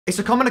It's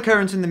a common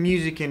occurrence in the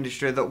music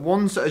industry that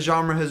once a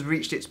genre has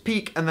reached its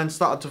peak and then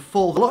started to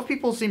fall, a lot of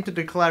people seem to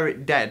declare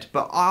it dead,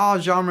 but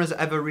are genres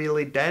ever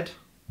really dead?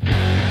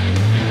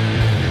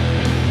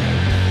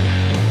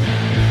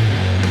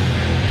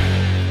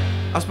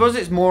 I suppose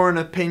it's more an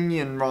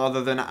opinion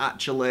rather than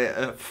actually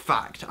a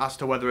fact as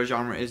to whether a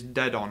genre is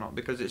dead or not,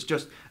 because it's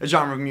just a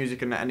genre of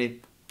music, and any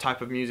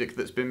type of music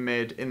that's been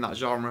made in that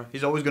genre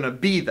is always going to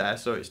be there,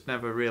 so it's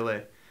never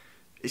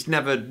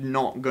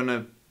not going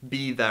to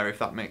be there, if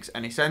that makes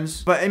any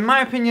sense. But in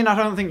my opinion, I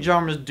don't think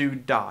genres do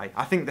die.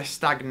 I think they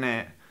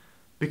stagnate,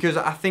 because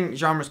I think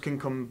genres can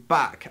come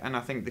back, and I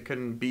think they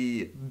can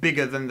be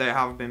bigger than they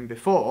have been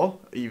before,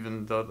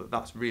 even though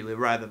that's really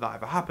rare that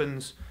ever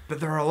happens. But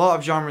there are a lot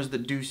of genres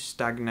that do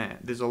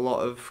stagnate. There's a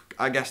lot of,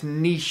 I guess,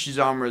 niche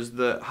genres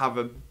that have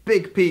a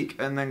big peak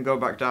and then go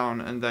back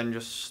down and then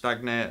just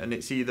stagnate, and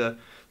it's either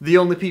the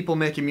only people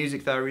making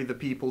music there are either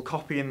people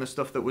copying the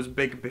stuff that was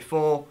big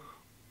before,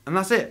 and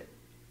that's it.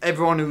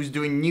 Everyone who's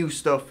doing new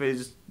stuff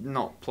is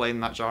not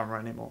playing that genre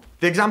anymore.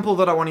 The example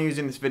that I want to use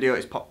in this video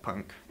is pop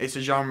punk. It's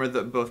a genre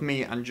that both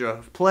me and Joe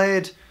have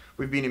played.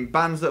 We've been in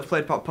bands that have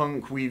played pop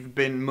punk. We've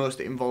been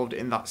mostly involved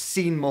in that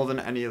scene more than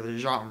any other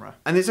genre.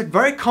 And it's a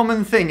very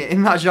common thing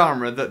in that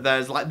genre that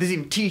there's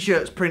even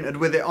t-shirts printed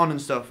with it on and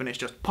stuff, and it's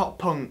just pop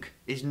punk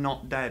is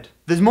not dead.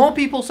 There's more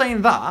people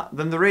saying that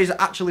than there is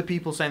actually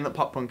people saying that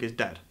pop punk is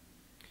dead.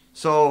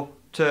 So,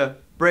 to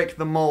break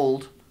the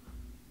mold,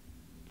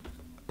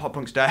 pop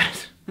punk's dead.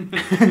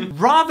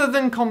 Rather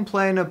than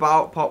complain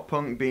about pop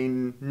punk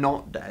being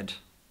not dead,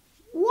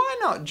 why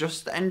not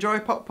just enjoy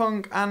pop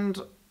punk? And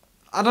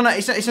I don't know,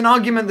 it's an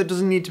argument that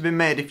doesn't need to be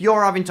made. If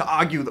you're having to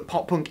argue that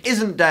pop punk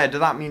isn't dead,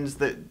 that means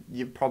that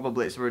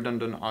it's a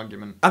redundant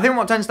argument. I think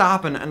what tends to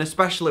happen, and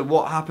especially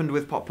what happened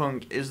with pop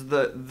punk, is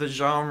that the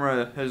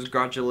genre has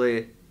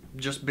gradually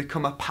just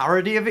become a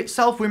parody of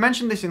itself. We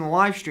mentioned this in the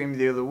live stream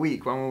the other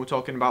week when we were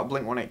talking about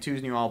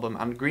Blink-182's new album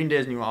and Green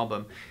Day's new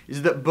album,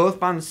 is that both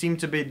bands seem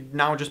to be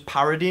now just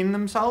parodying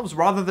themselves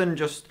rather than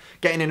just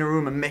getting in a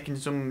room and making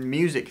some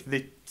music.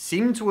 They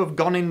seem to have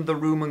gone in the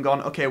room and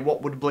gone, okay,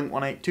 what would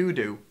Blink-182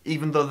 do?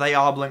 Even though they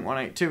are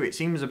Blink-182, it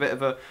seems a bit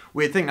of a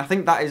weird thing. I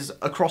think that is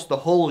across the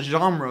whole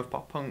genre of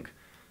pop punk.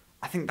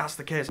 I think that's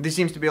the case. There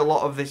seems to be a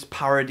lot of this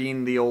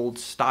parodying the old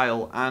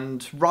style,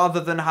 and rather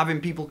than having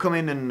people come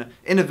in and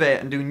innovate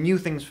and do new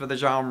things for the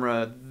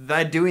genre,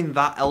 they're doing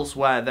that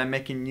elsewhere. They're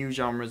making new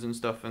genres and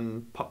stuff,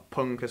 and pop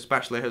punk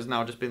especially has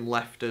now just been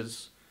left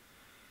as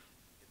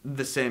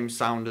the same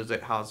sound as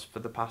it has for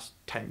the past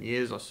 10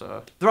 years or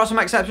so. There are some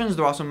exceptions.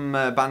 There are some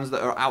bands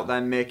that are out there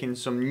making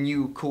some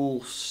new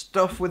cool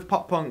stuff with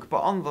pop punk,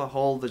 but on the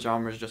whole the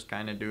genre is just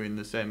kind of doing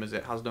the same as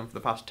it has done for the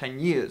past 10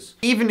 years.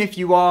 Even if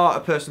you are a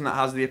person that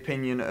has the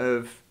opinion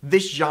of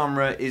this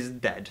genre is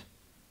dead,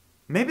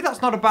 maybe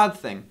that's not a bad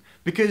thing,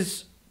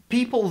 because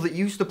people that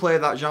used to play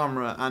that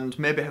genre and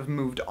maybe have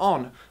moved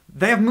on,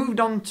 they have moved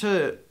on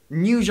to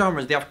new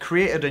genres. They have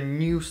created a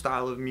new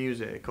style of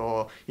music,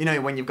 or, you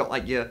know, when you've got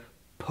like your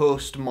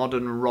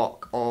postmodern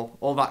rock or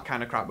all that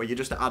kind of crap where you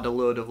just add a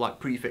load of like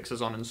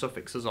prefixes on and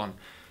suffixes on.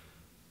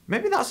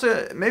 Maybe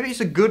it's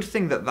a good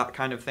thing that that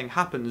kind of thing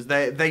happens.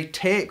 They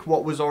take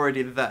what was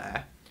already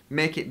there,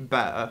 make it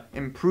better,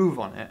 improve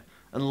on it,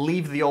 and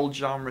leave the old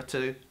genre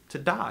to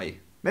die.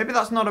 Maybe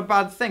that's not a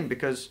bad thing,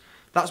 because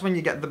that's when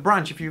you get the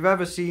branch. If you've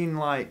ever seen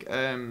like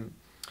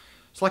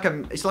it's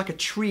like a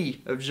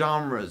tree of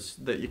genres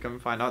that you can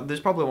find out. There's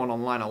probably one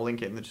online, I'll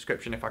link it in the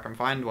description if I can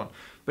find one.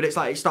 But it's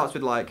like, it starts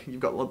with like, you've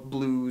got like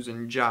blues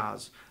and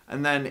jazz,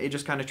 and then it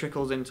just kind of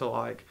trickles into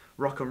like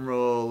rock and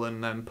roll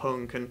and then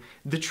punk, and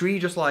the tree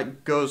just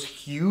like goes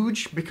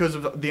huge because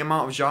of the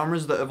amount of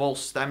genres that have all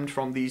stemmed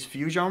from these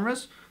few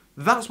genres.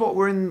 That's what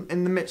we're in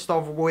the midst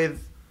of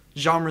with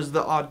genres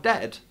that are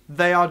dead.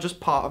 They are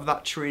just part of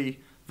that tree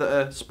that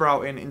are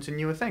sprouting into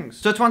newer things.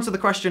 So to answer the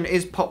question,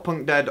 is pop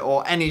punk dead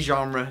or any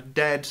genre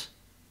dead?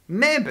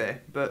 Maybe,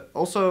 but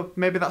also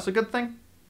maybe that's a good thing.